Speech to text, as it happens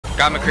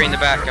Got McCree in the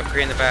back. Got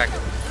McCree in the back.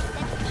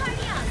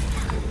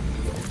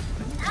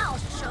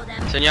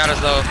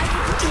 Señora's low.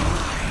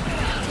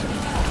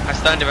 I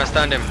stunned him. I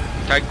stunned him.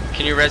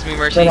 Can you res me,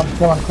 Mercy? Kill him.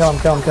 Alright,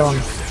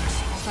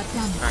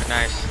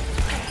 nice.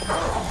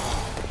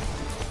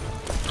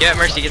 Get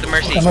Mercy. Get the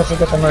Mercy. Get the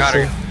Mercy. Got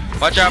her.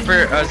 Watch out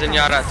for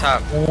Zenyatta at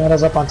top.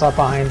 Zenyatta's up on top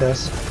behind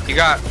us. You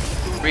got a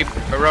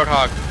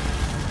Roadhog.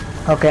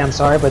 Okay, I'm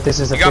sorry, but this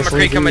is got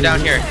McCree coming down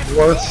here.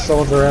 Worst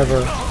soldier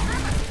ever.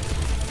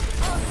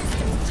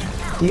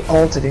 He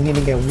ulted and he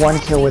didn't get one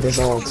kill with his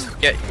ult.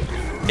 Get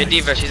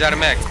D.Va, she's out of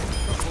mech.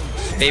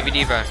 Baby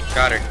D.Va,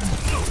 got her.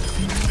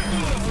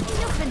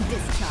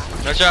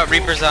 Watch out,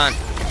 Reaper's on.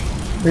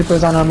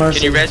 Reaper's on our Mercy.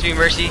 Can you res me,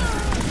 Mercy?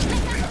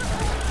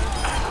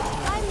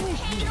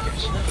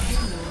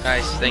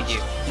 Nice, thank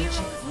you.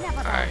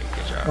 Alright,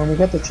 good job. When we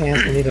get the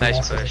chance, we need to Nice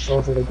mess with the push.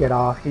 soldier to get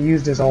off. He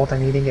used his ult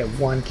and he didn't get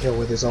one kill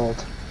with his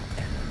ult.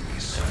 I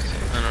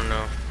don't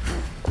know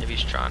if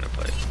he's trying to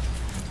play.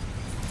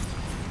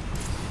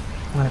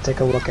 I'm gonna take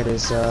a look at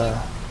his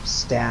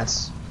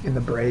stats in the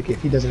break.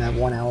 If he doesn't have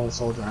 1 hour with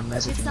soldier, I'm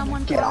messaging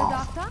him. Get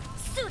off.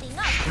 Suiting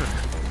up.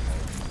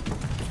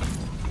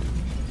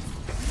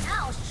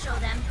 I'll show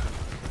them.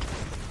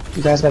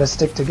 You guys gotta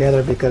stick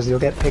together because you'll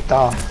get picked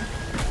off.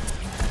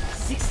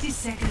 60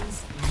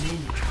 seconds.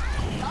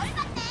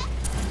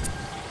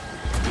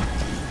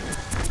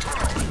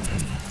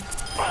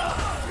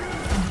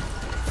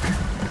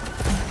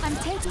 I'm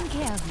taking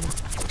care of you.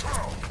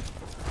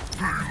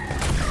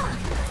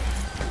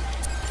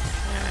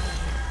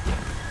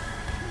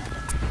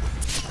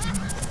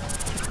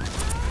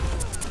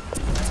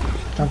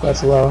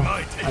 Junkrat's low.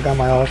 I got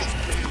my ult.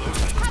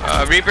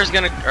 Reaper's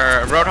gonna,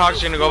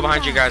 Roadhog's gonna go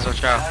behind you guys,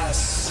 watch out.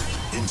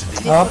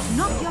 Oh,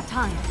 Not your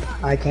time.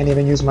 I can't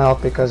even use my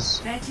ult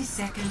because 30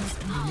 seconds.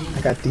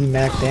 I got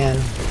D-Mac'd in.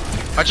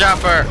 Watch out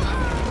for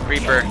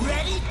Reaper.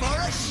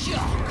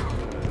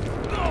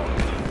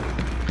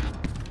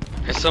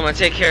 Can someone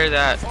take care of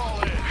that?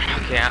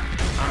 Okay, I'm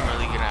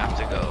really gonna have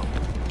to go.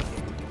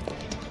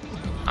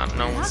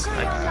 No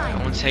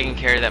one's taking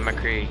care of that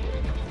McCree.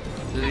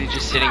 Literally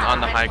just sitting on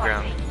the high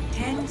ground.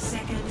 10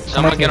 seconds.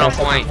 Someone get on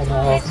point.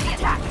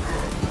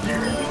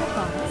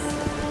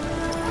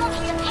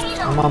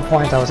 I'm on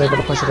point. I was able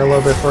to push it a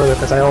little bit further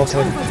because I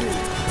ulted.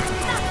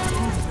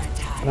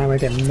 And I'm gonna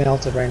get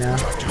melted right now.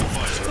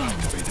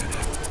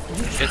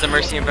 Get the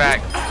Mercy in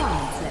back.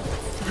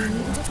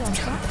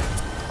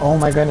 Oh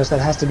my goodness, that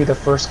has to be the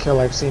first kill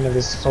I've seen of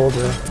this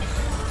soldier.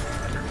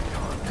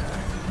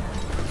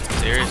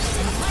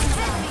 Seriously.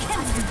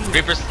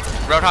 Reaper's,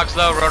 Roadhog's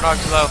low,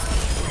 Roadhog's low.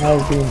 I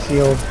was being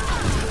healed.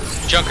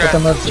 Junkrat's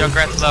low,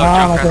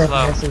 Ah, Junkrat's okay.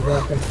 low. Yes,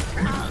 exactly.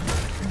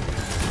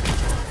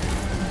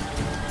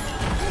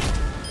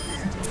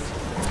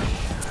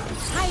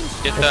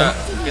 Get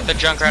the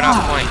Junkrat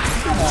off point.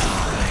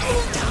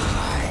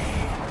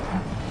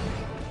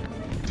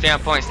 Stay on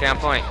point, stay on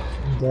point.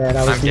 Dead,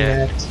 I was I'm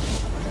dead. D-Mac'd.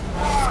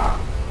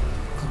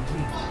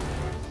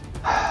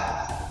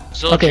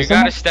 Soldier, Okay, you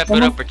gotta step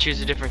it up or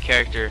choose a different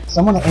character.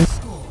 Someone in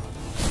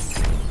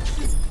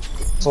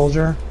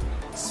soldier,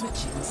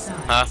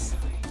 Huh?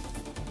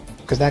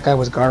 because that guy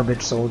was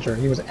garbage. Soldier,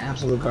 he was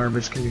absolute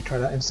garbage. Can you try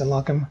to instant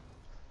lock him?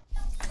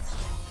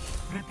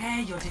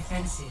 Prepare your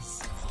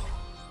defenses.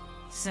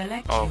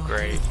 Select Oh, your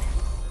great.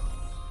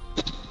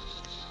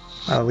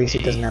 Well, at least he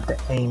doesn't have to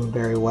aim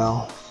very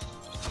well.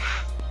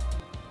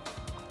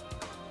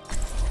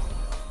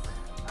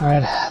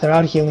 Alright, they're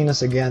out healing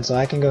us again, so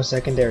I can go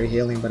secondary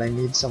healing, but I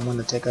need someone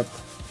to take up.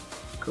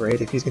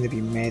 Great, if he's going to be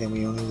mid and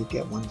we only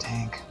get one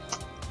tank.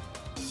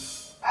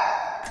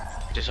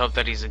 Just hope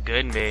that he's a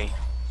good May.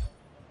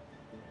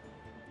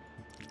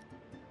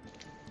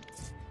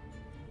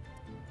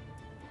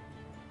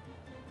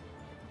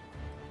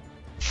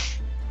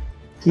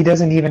 He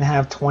doesn't even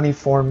have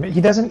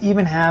he doesn't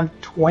even have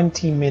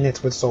 20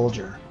 minutes with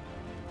Soldier.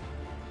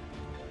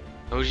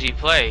 Who did he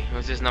play?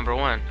 Who's his number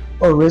one?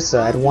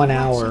 Orisa at 1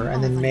 hour,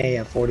 and then May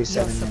at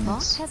 47 Your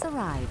minutes. support has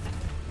arrived.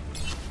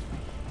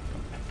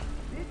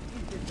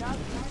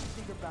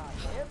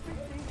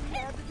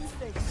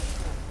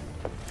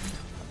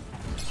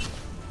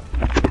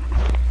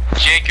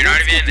 Jake, you're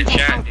not even in the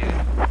chat, dude.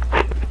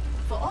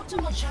 For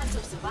optimal chance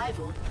of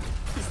survival,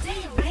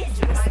 stay in range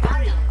of my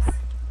barriers.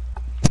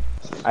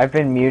 I've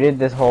been muted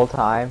this whole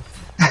time.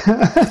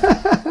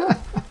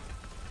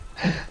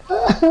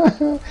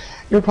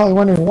 You're probably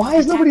wondering, why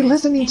is nobody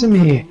listening to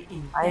me?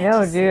 I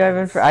know, dude.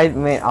 I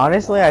mean,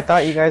 honestly, I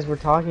thought you guys were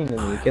talking to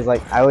me because,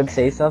 like, I would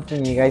say something,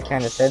 and you guys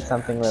kind of said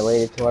something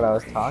related to what I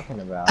was talking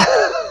about.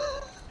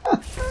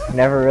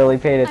 Never really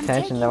paid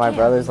attention. Then my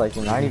brother's like,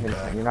 "You're not even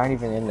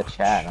in the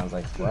chat." And I was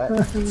like, "What?"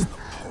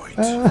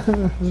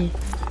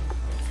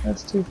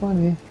 That's too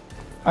funny.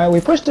 Alright,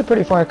 we pushed it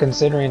pretty far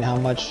considering how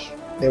much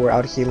they were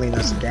out healing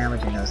us and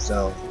damaging us.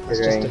 So it's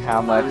just Figuring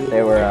how much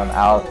they were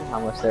out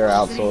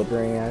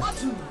soldiering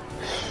us.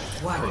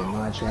 pretty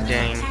much. Yeah.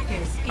 Dang.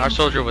 Our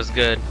soldier was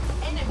good.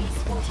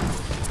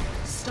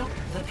 Stop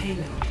the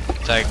payload.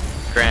 It's like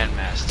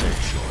Grandmaster.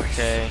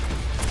 Okay.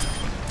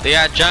 They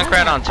got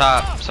Junkrat on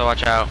top, so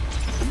watch out.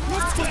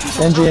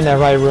 Genji in that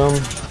right room.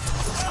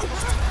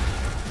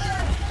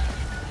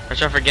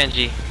 Watch out for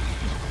Genji.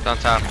 It's on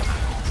top.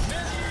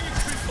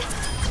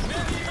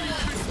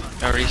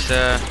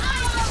 Arisa.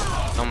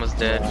 Almost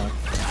dead.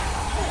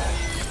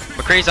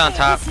 McCree's on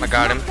top. I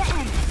got him.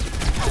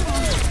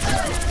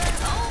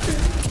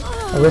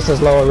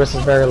 Arisa's low.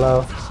 Arisa's very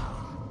low.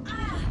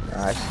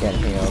 She's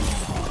getting healed.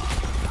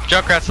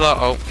 Junkrat's low.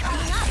 Oh.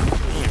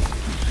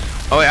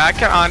 Oh wait, I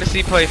can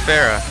honestly play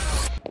Pharah.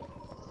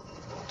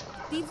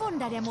 Die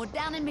Wunder der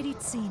modernen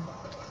Medizin.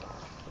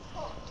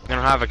 I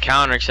don't have a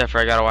counter except for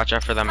I gotta watch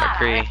out for that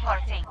McCree.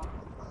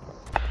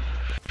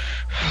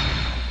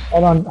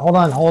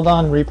 Hold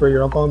on, Reaper.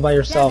 You're going by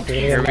yourself.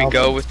 Here we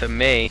go with the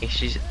Mei.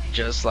 She's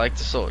just like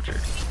the soldier.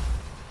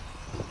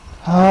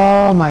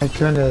 Oh my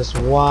goodness,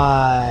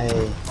 why?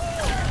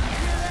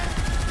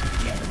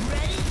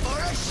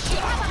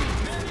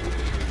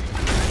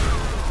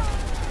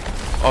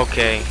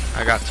 Okay,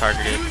 I got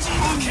targeted.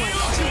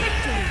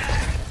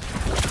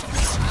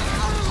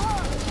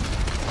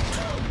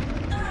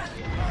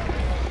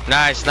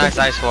 Nice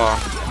ice wall.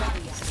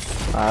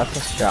 That's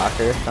a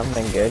shocker.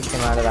 Something good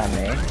came out of that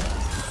Mei.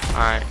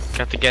 Alright,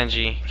 got the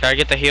Genji. Can I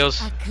get the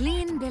heals? A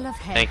clean bill of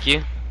health. Thank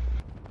you.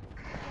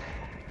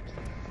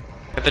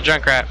 Get the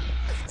Junkrat.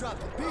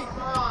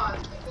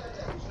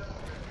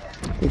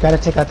 You gotta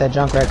take out that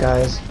Junkrat,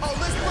 guys.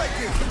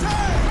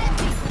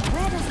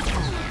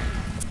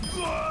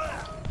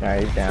 Yeah,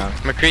 he's down.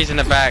 McCree's in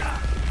the back.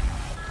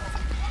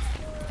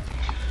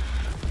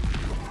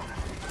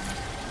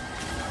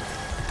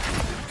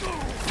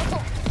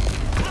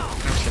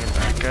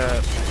 Back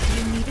up.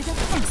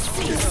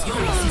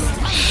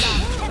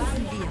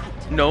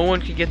 No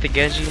one can get the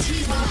Genji.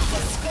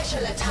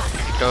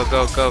 Go,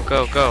 go, go,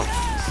 go, go.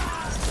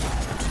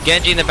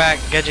 Genji in the back,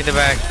 Genji in the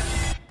back.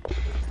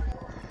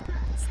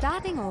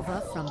 Starting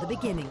over from the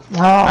beginning. Oh,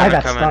 I I'm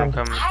got coming, I'm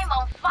stunned. coming. I'm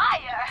on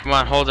fire. Come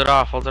on, hold it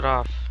off, hold it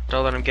off.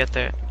 Don't let him get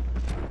there.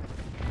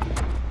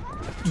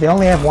 They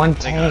only have one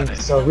They got tank, it.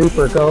 so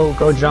Reaper,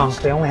 go junk.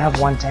 They only have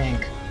one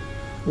tank.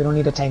 We don't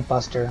need a tank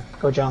buster.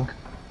 Go junk.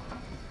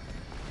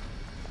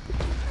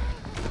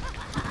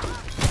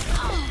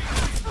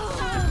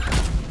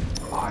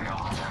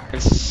 Can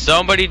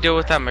somebody deal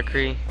with that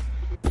McCree?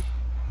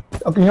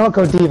 Okay, you know what?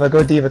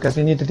 Go Diva, because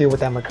we need to deal with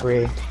that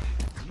McCree.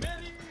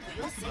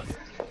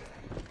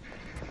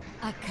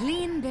 A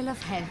clean bill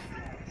of health.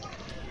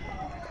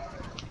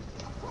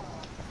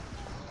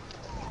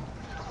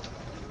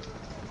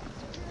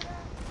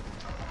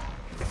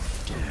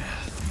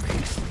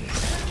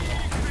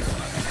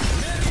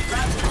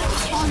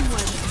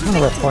 I'm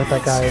gonna report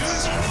that guy.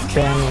 It's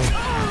family.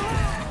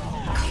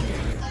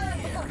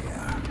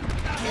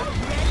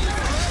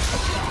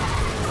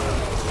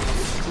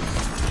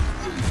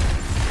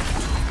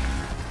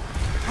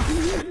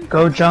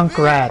 Go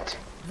Junkrat.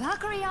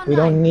 Valkyrie We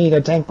don't need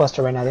a tank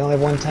buster right now. They only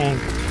have one tank.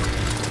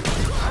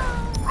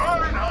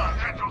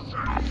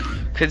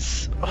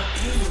 Cause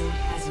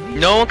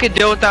no one can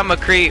deal with that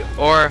McCree,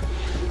 or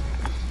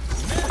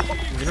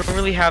we don't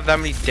really have that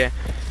many.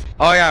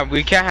 Oh yeah,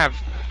 we can't have.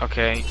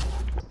 Okay.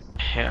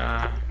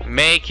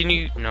 Mei, can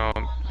you? No.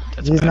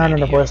 That's a He's bad not in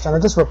the idea. voice center.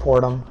 Just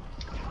report him.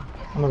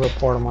 I'm gonna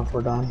report him once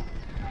we're done.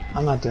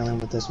 I'm not dealing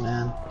with this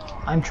man.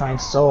 I'm trying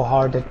so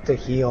hard to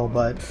heal,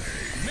 but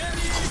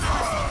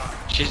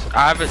She's.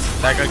 I haven't,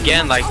 like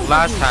again, like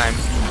last time.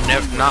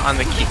 Never, not on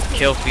the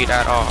kill feed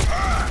at all.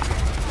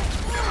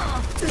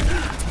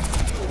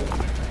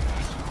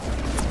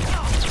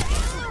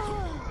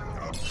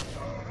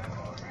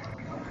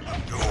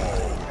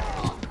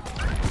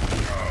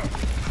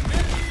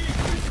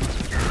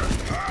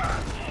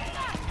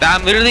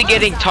 I'm literally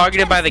getting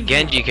targeted by the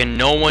Genji. Can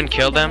no one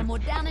kill them?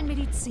 Modernen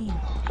Medizin.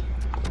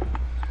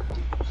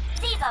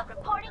 Diva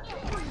reporting you.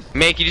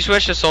 Mei, can you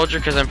switch to soldier?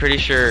 Because I'm pretty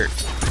sure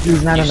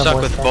he's not you in the suck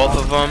voice with center. both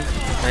of them.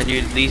 And you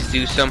at least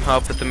do some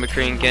help with the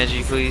McCree and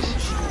Genji, please.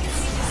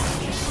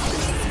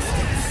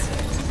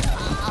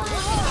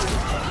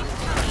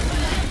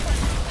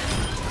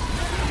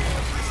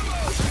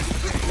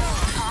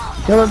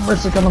 Kill him,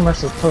 Mercy, kill him,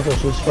 Mercy.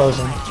 Perfect, she's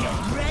frozen.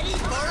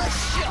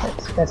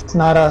 That's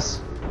not us.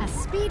 A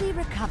speedy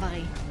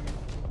recovery.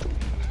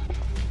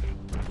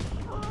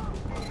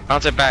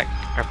 Bounce it back.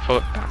 Or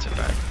bounce it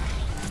back.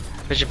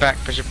 Push it back,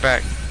 push it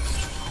back.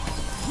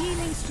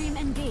 Healing stream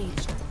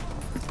engaged.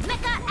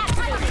 Mecha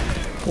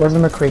activated. Where's the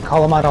McCree?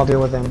 Call him out, I'll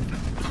deal with him.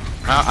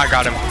 I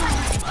got him.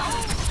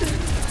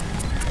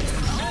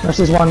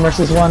 Mercy's one,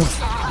 Mercy's one.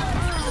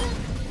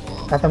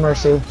 Got the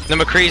Mercy. The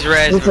McCree's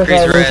res, Lucia's McCree's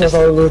low, res. Lucia's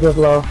low, Lucia's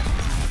low.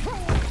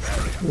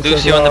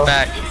 Lucio in the low.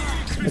 back.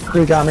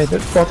 McCree got me.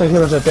 Both our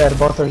healers are dead.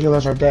 Both our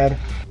healers are dead.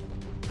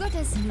 Good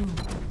as new.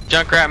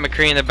 Junkrat,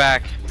 McCree in the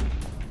back.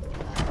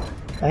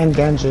 And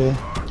Genji. Let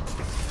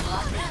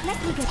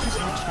me get you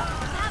patched up.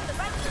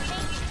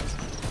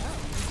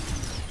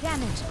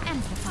 Damage We're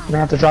amplified. gonna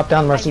have to drop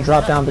down, Mercy.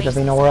 Drop down because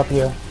they know we're up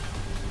here.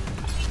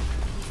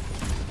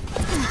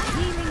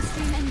 Healing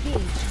stream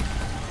engaged.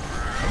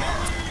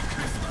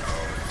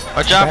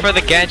 Watch out for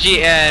the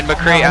Genji and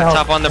McCree No, at no.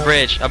 top on the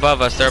bridge.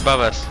 Above us, they're above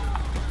us.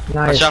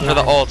 Nice. Watch out for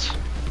the nice. ult.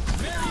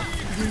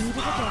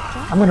 the doctor?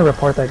 I'm gonna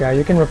report that guy.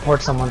 You can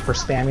report someone for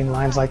spamming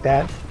lines like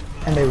that,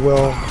 and they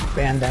will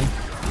ban them.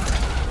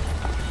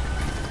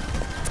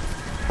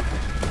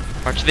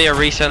 Watch the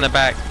Arisa in the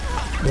back.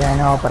 Yeah, I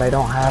know, but I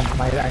don't have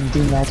my. I'm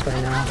D-Max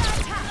right now.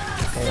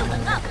 Okay, I'm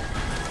gonna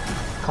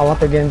call up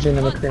the Genji and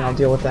the McCree and I'll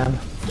deal with them.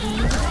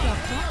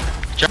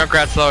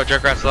 Junkrat's low,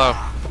 Junkrat's low.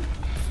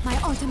 My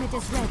ultimate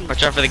is ready.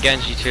 Watch out for the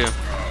Genji too.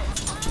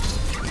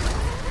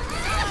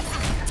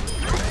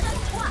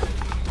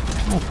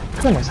 Oh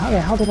goodness, how the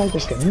hell did I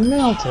just get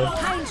melted?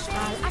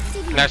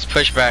 Nice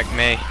pushback,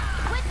 May.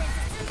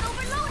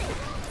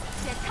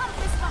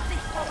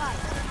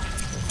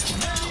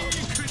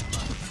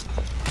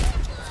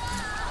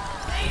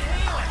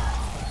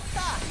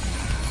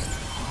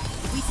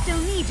 We still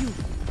need you.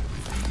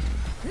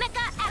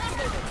 Mecha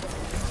activated.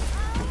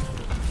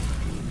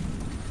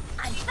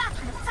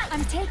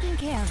 I'm taking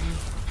care of you.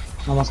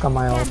 Almost got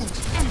my ult. Damage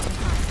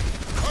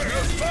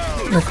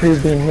amplified.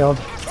 McCree's being healed.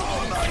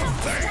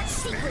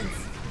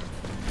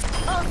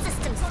 All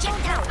systems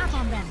checked out. Up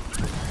on them.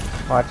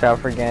 Watch out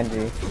for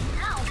Genji.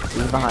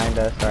 He's behind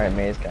us. Alright,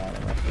 May's got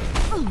him.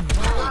 I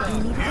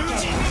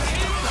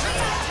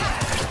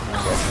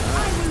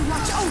will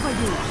watch over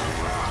you.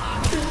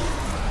 Der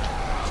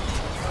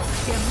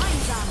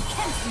Gemeinsam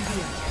kämpfen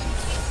wir.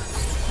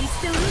 We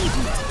still need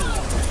you.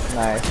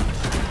 Nice.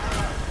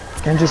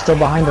 Genji's still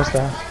behind us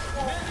though.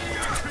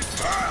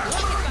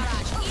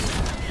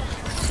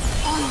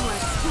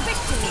 Onward to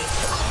victory.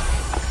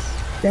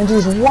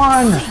 Genji's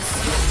won!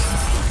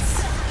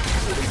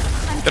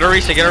 Get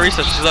Arisa,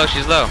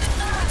 she's low.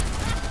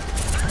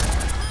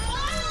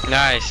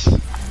 Nice.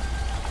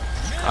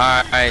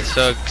 Alright,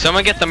 so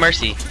someone get the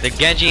Mercy. The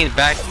Genji in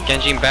back,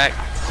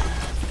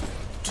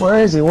 Where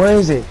is he? Where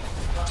is he?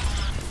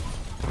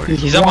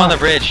 He's up on the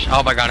bridge.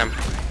 Oh, I got him.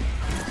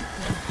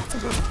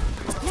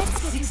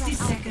 60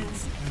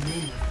 seconds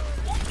remaining.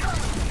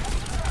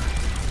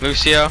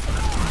 Lucio.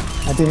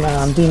 I'm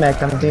D-Mac.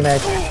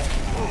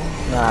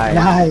 Nice.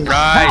 Nice.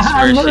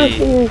 Nice,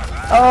 Mercy.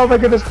 Oh my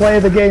goodness, play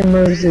the game,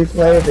 Mercy.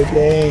 Play the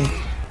game.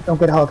 Don't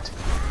get hooked.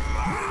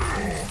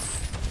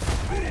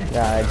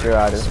 Yeah, I drew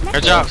out his.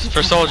 Good job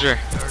for Soldier.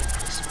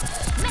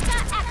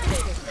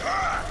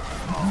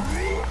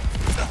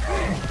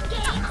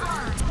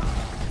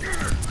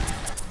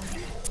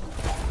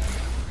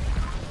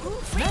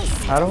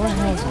 How do I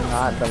have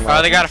not the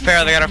Oh, they got a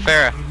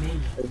Pharah,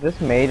 Is this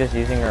May just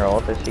using her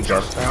ult as she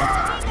gets them?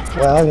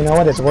 Well, you know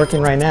what? It's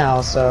working right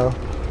now, so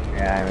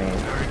Yeah, I mean,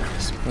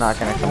 not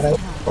gonna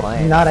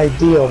complain. not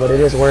ideal, but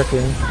it is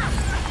working.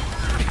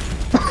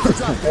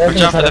 Watch out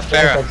for the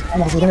Pharah.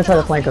 He's gonna try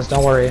to flank us.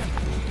 Don't worry.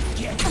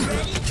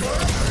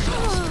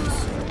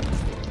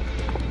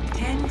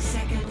 10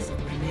 seconds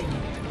remaining.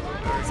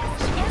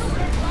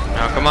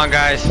 Oh, come on,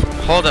 guys.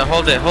 Hold it.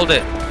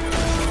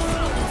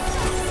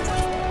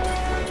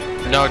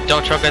 No,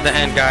 don't choke at the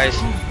end, guys.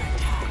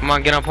 Come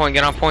on, get on point.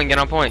 I'm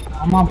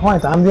on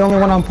point. I'm the only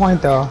one on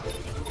point, though.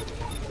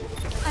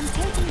 I'm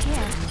taking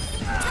care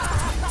of you.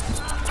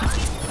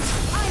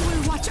 I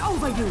will watch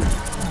over you.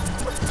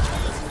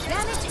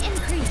 Damage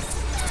increase.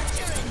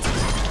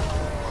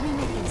 We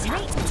make a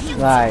great team.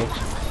 Nice.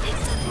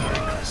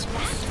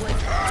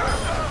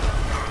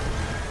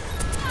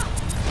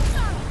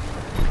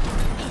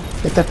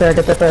 Get that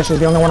there. She's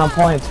the only one on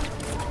point.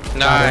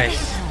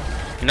 Nice.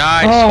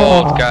 Nice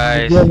hold,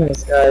 guys. My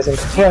goodness, guys.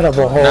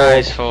 Incredible hold.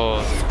 Nice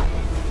hold.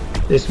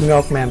 This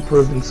milkman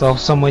proved himself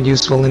somewhat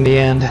useful in the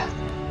end.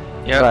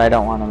 But I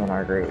don't want him in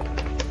our group.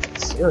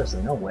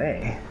 Seriously, no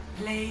way.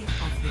 Play of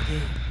the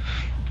game.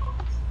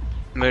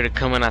 Made it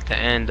coming at the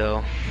end,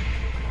 though.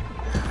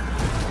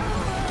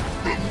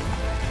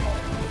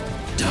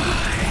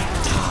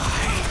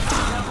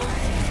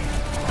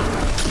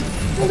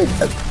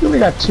 He only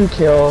got 2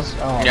 kills.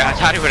 Oh, Yeah, I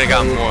thought he would have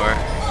got more.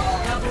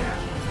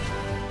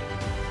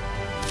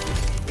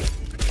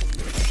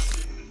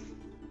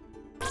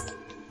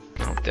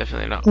 No,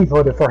 definitely not. he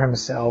voted for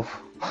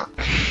himself.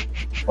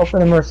 Oh, for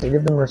the Mercy.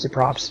 Give the Mercy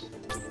props.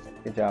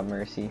 Good job,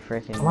 Mercy.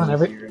 Freaking. Come on,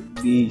 you're a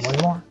beast.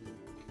 One more.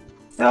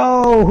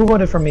 No, who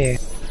voted for me?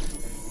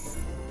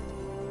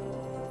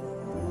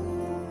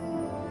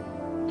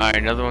 Alright,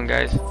 another one,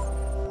 guys.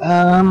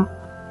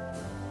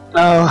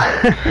 Oh.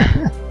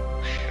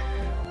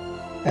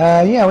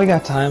 Yeah, we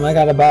got time. I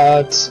got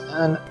about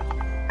an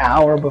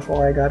hour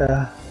before I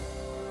gotta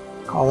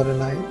call it a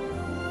night.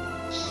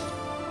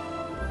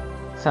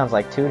 Sounds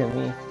like 2 to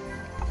me.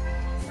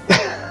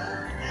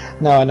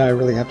 No, I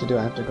really have to do.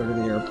 I have to go to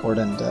the airport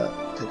and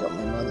pick up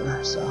my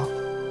mother. So.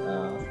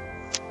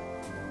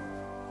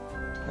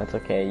 That's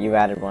okay. You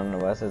added one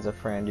of us as a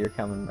friend. You're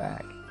coming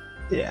back.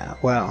 Yeah.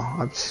 Well,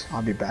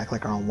 I'll be back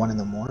like around 1 in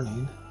the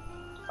morning.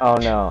 Oh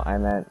no, I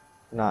meant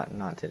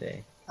not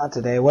today. Not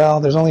today. Well,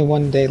 there's only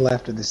 1 day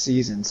left of the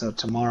season, so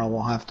tomorrow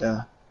we'll have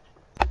to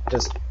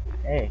just.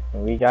 Hey,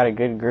 we got a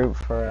good group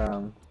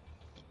for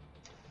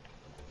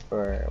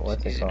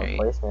what's it Season called? 8.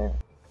 Placement.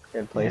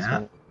 Good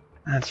placement.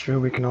 That's true.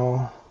 We can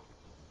all.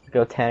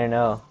 Go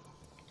 10-0.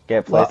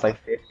 Get placed Well- like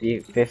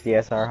 50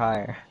 SR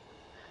higher.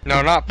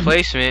 No, not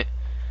placement.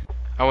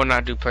 I would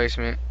not do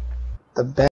placement. the best.